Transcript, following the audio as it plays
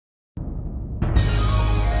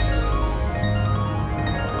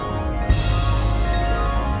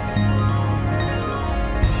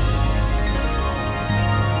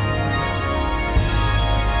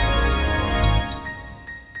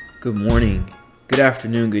Good morning, good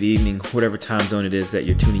afternoon, good evening, whatever time zone it is that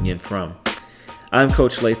you're tuning in from. I'm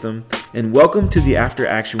Coach Latham, and welcome to the After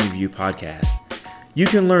Action Review podcast. You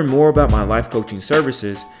can learn more about my life coaching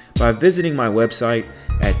services by visiting my website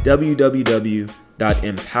at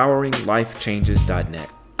www.empoweringLifeChanges.net.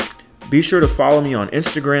 Be sure to follow me on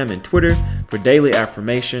Instagram and Twitter for daily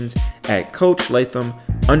affirmations at Coach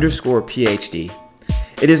Latham_PhD.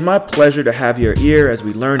 It is my pleasure to have your ear as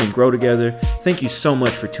we learn and grow together. Thank you so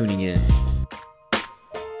much for tuning in.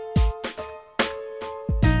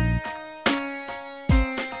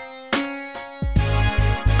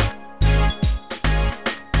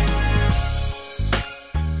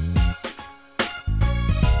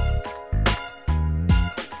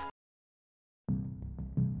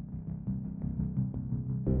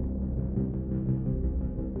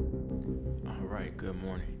 All right, good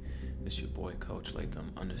morning. It's your boy, Coach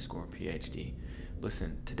Latham_PhD.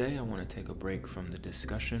 Listen, today I want to take a break from the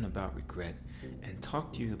discussion about regret and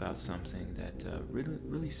talk to you about something that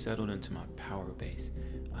really settled into my power base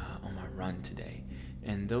on my run today.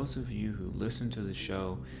 And those of you who listen to the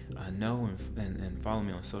show know and follow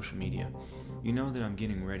me on social media, you know that I'm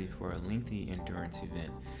getting ready for a lengthy endurance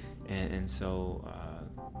event. And so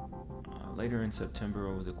later in September,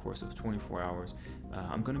 over the course of 24 hours,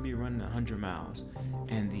 I'm going to be running 100 miles.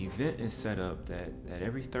 And the event is set up that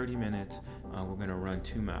every 30 minutes, we're going to run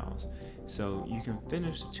 2 miles. So you can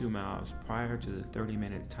finish the 2 miles prior to the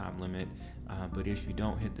 30-minute time limit. But if you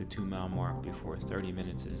don't hit the 2-mile mark before 30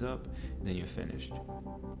 minutes is up, then you're finished.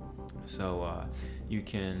 So you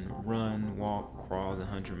can run, walk, crawl the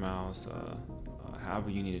 100 miles, however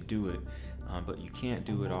you need to do it. But you can't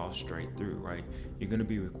do it all straight through, right? You're going to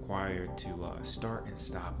be required to start and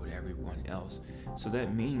stop with everyone else. So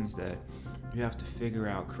that means that you have to figure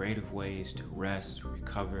out creative ways to rest, to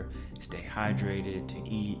recover, stay hydrated, to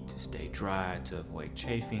eat, to stay dry, to avoid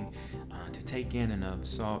chafing, to take in enough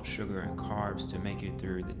salt, sugar, and carbs to make it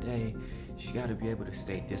through the day. You got to be able to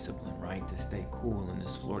stay disciplined, right? To stay cool in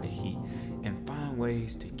this Florida heat and find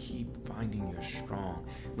ways to keep finding your strong.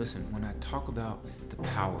 Listen, when I talk about the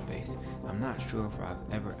power base, I'm not sure if I've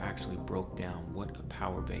ever actually broke down what a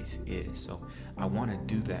power base is. So I want to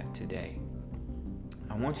do that today.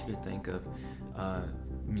 I want you to think of,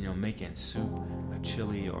 making soup, a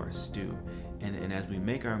chili, or a stew. And as we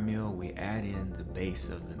make our meal, we add in the base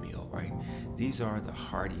of the meal, right? These are the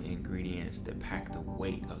hearty ingredients that pack the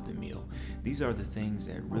weight of the meal. These are the things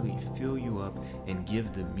that really fill you up and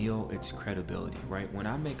give the meal its credibility, right? When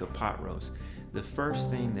I make a pot roast, the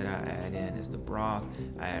first thing that I add in is the broth.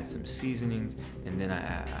 I add some seasonings, and then I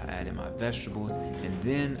add in my vegetables, and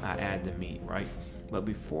then I add the meat, right? But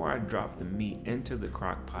before I drop the meat into the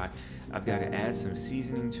crock pot, I've got to add some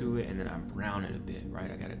seasoning to it, and then I brown it a bit, right?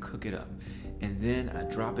 I got to cook it up. And then I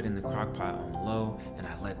drop it in the crock pot on low, and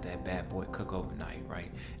I let that bad boy cook overnight, right?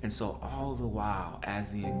 And so all the while,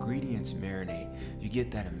 as the ingredients marinate, you get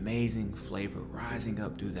that amazing flavor rising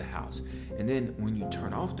up through the house. And then when you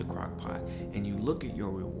turn off the crock pot and you look at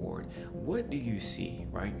your reward, what do you see,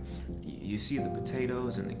 right? You see the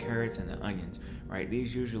potatoes and the carrots and the onions, right?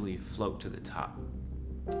 These usually float to the top.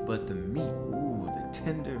 But the meat, the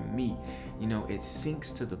tender meat, it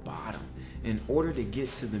sinks to the bottom. In order to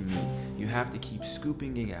get to the meat, you have to keep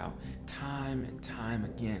scooping it out time and time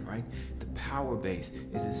again, right? The power base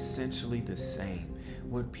is essentially the same.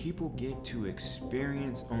 What people get to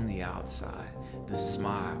experience on the outside, the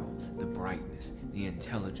smile, the brightness, the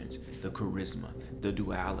intelligence, the charisma, the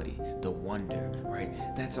duality, the wonder, right?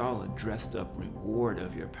 That's all a dressed up reward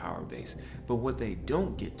of your power base. But what they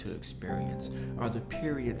don't get to experience are the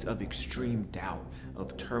periods of extreme doubt,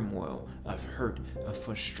 of turmoil, of hurt, of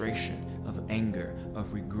frustration, of anger,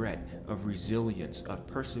 of regret, of resilience, of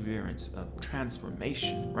perseverance, of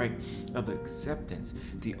transformation, right? Of acceptance,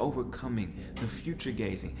 the overcoming, the future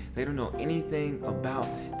gazing. They don't know anything about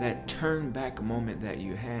that turn back moment that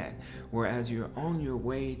you had. Whereas you're on your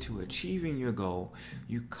way to achieving your goal,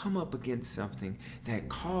 you come up against something that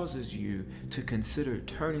causes you to consider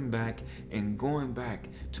turning back and going back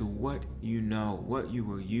to what you know, what you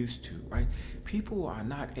were used to, right? People are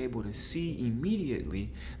not able to see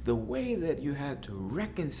immediately the way that you had to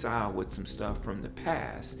reconcile with some stuff from the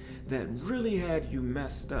past that really had you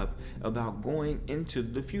messed up about going into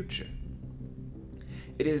the future.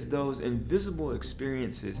 It is those invisible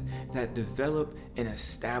experiences that develop and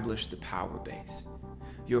establish the power base.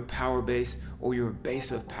 Your power base, or your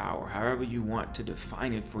base of power, however you want to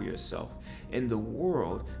define it for yourself, in the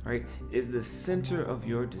world, right, is the center of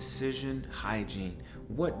your decision hygiene.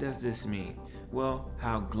 What does this mean? Well,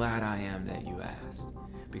 how glad I am that you asked,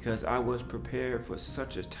 because I was prepared for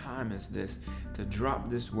such a time as this to drop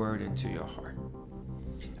this word into your heart.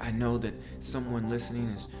 I know that someone listening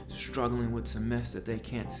is struggling with some mess that they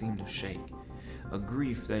can't seem to shake, a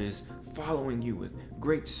grief that is following you with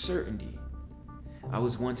great certainty. I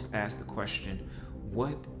was once asked the question,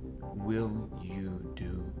 what will you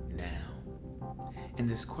do now? And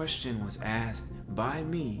this question was asked by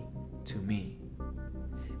me to me,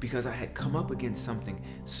 because I had come up against something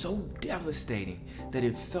so devastating that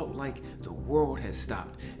it felt like the world had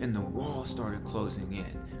stopped and the walls started closing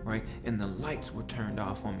in, right? And the lights were turned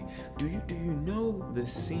off on me. Do you know the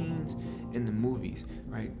scenes in the movies,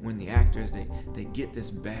 right? When the actors, they get this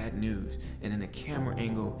bad news, and then the camera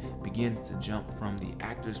angle begins to jump from the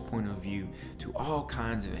actor's point of view to all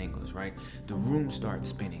kinds of angles, right? The room starts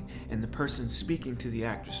spinning, and the person speaking to the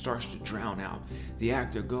actor starts to drown out. The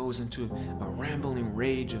actor goes into a rambling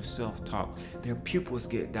rage of self-talk. Their pupils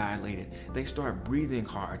get dilated. They start breathing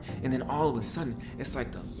hard, and then all of a sudden, it's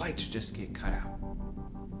like the lights just get cut out.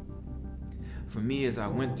 For me, as I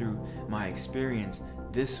went through my experience,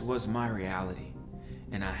 this was my reality,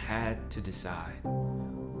 and I had to decide,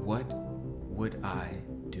 what would I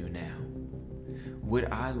do now? Would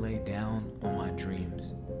I lay down on my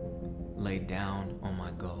dreams, lay down on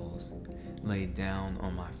my goals, lay down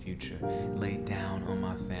on my future, lay down on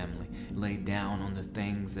my family, lay down on the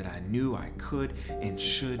things that I knew I could and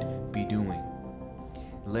should be doing?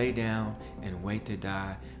 Lay down and wait to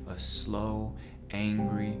die a slow,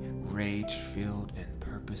 angry, rage-filled, and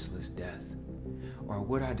purposeless death? Or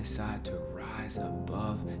would I decide to rise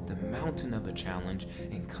above the mountain of a challenge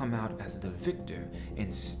and come out as the victor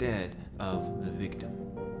instead of the victim?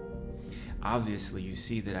 Obviously, you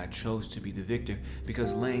see that I chose to be the victor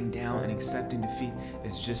because laying down and accepting defeat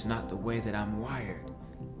is just not the way that I'm wired.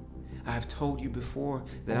 I have told you before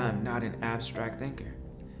that I am not an abstract thinker,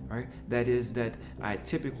 right? That is, that I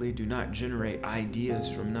typically do not generate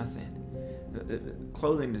ideas from nothing.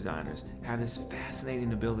 Clothing designers have this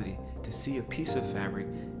fascinating ability to see a piece of fabric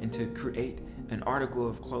and to create an article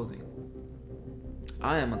of clothing.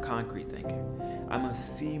 I am a concrete thinker. I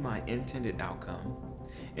must see my intended outcome,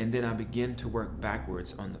 and then I begin to work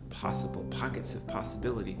backwards on the possible pockets of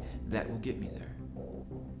possibility that will get me there.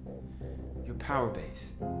 Your power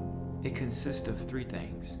base, it consists of 3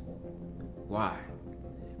 things. Why?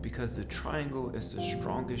 Because the triangle is the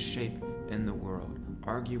strongest shape in the world.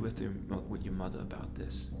 Argue with your mother about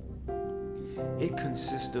this. It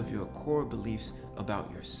consists of your core beliefs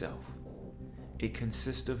about yourself. It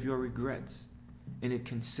consists of your regrets, and it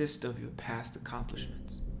consists of your past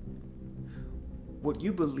accomplishments. What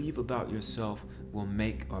you believe about yourself will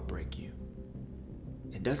make or break you.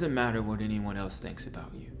 It doesn't matter what anyone else thinks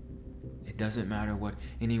about you. It doesn't matter what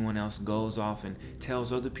anyone else goes off and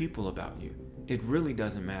tells other people about you. It really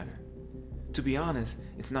doesn't matter. To be honest,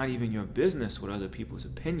 it's not even your business what other people's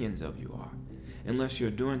opinions of you are, unless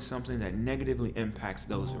you're doing something that negatively impacts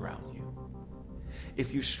those around you.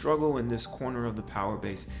 If you struggle in this corner of the power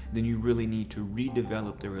base, then you really need to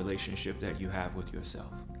redevelop the relationship that you have with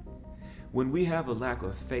yourself. When we have a lack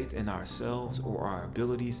of faith in ourselves or our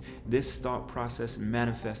abilities, this thought process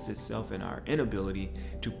manifests itself in our inability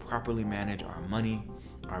to properly manage our money,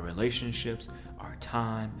 our relationships, our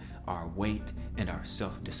time, our weight, and our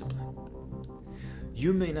self-discipline.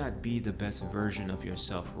 You may not be the best version of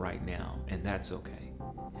yourself right now, and that's okay.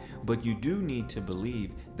 But you do need to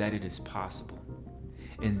believe that it is possible.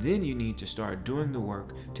 And then you need to start doing the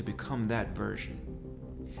work to become that version.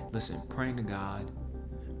 Listen, praying to God,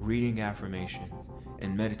 reading affirmations,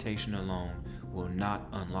 and meditation alone will not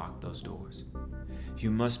unlock those doors. You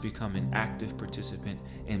must become an active participant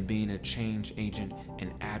in being a change agent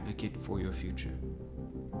and advocate for your future.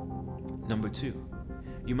 Number 2,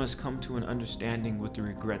 you must come to an understanding with the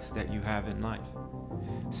regrets that you have in life.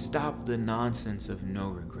 Stop the nonsense of no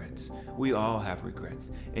regrets. We all have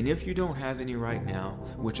regrets. And if you don't have any right now,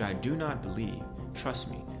 which I do not believe, trust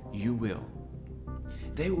me, you will.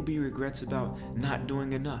 They will be regrets about not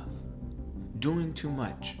doing enough, doing too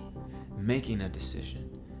much, making a decision,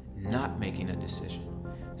 not making a decision,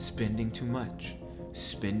 spending too much,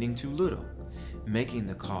 spending too little, making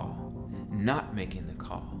the call, not making the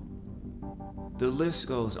call. The list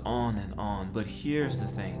goes on and on, but here's the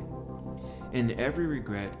thing. In every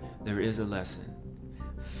regret, there is a lesson.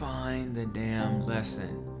 Find the damn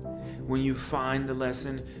lesson. When you find the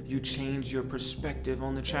lesson, you change your perspective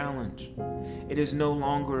on the challenge. It is no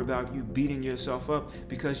longer about you beating yourself up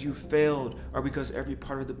because you failed or because every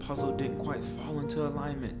part of the puzzle didn't quite fall into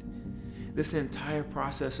alignment. This entire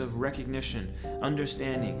process of recognition,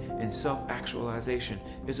 understanding, and self-actualization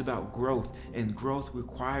is about growth, and growth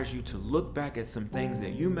requires you to look back at some things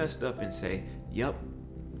that you messed up and say, yep,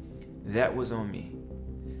 that was on me.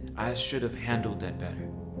 I should have handled that better.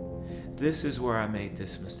 this is where I made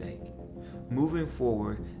this mistake. Moving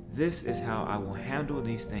forward, this is how I will handle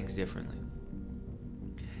these things differently.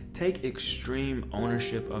 Take extreme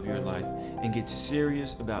ownership of your life and get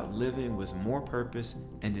serious about living with more purpose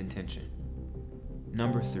and intention.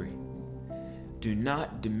 Number 3, do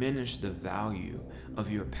not diminish the value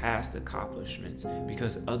of your past accomplishments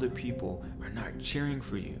because other people are not cheering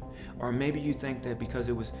for you. Or maybe you think that because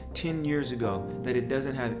it was 10 years ago that it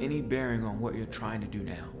doesn't have any bearing on what you're trying to do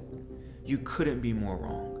now. You couldn't be more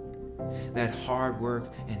wrong. That hard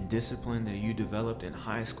work and discipline that you developed in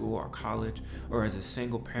high school or college, or as a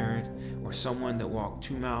single parent, or someone that walked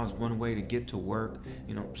 2 miles one way to get to work,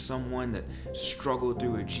 someone that struggled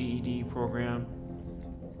through a GED program,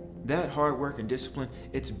 that hard work and discipline,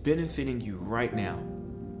 it's benefiting you right now.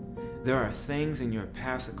 There are things in your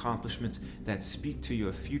past accomplishments that speak to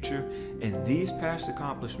your future, and these past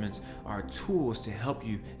accomplishments are tools to help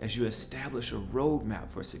you as you establish a roadmap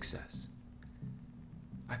for success.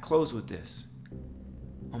 I close with this.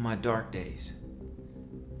 On my dark days,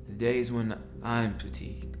 the days when I am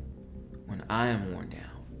fatigued, when I am worn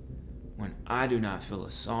down, when I do not feel a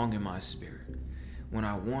song in my spirit, when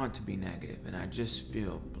I want to be negative and I just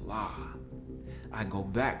feel blah, I go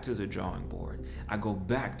back to the drawing board. I go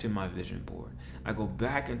back to my vision board. I go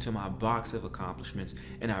back into my box of accomplishments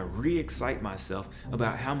and I re-excite myself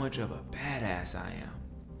about how much of a badass I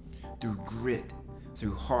am. Through grit,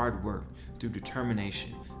 through hard work, through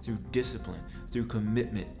determination, through discipline, through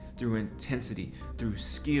commitment, through intensity, through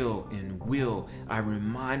skill and will, I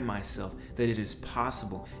remind myself that it is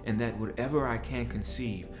possible and that whatever I can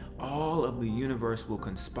conceive, all of the universe will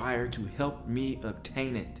conspire to help me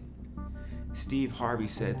obtain it. Steve Harvey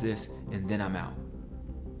said this, and then I'm out.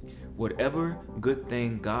 Whatever good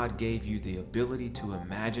thing God gave you the ability to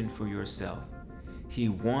imagine for yourself, He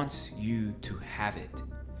wants you to have it.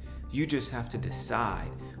 You just have to decide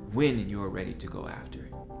when you're ready to go after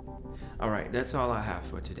it. All right, that's all I have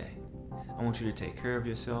for today. I want you to take care of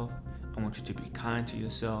yourself. I want you to be kind to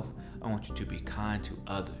yourself. I want you to be kind to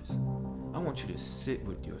others. I want you to sit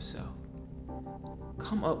with yourself.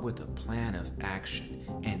 Come up with a plan of action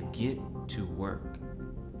and get to work.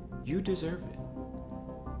 You deserve it.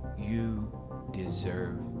 You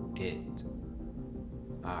deserve it.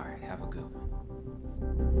 All right, have a good one.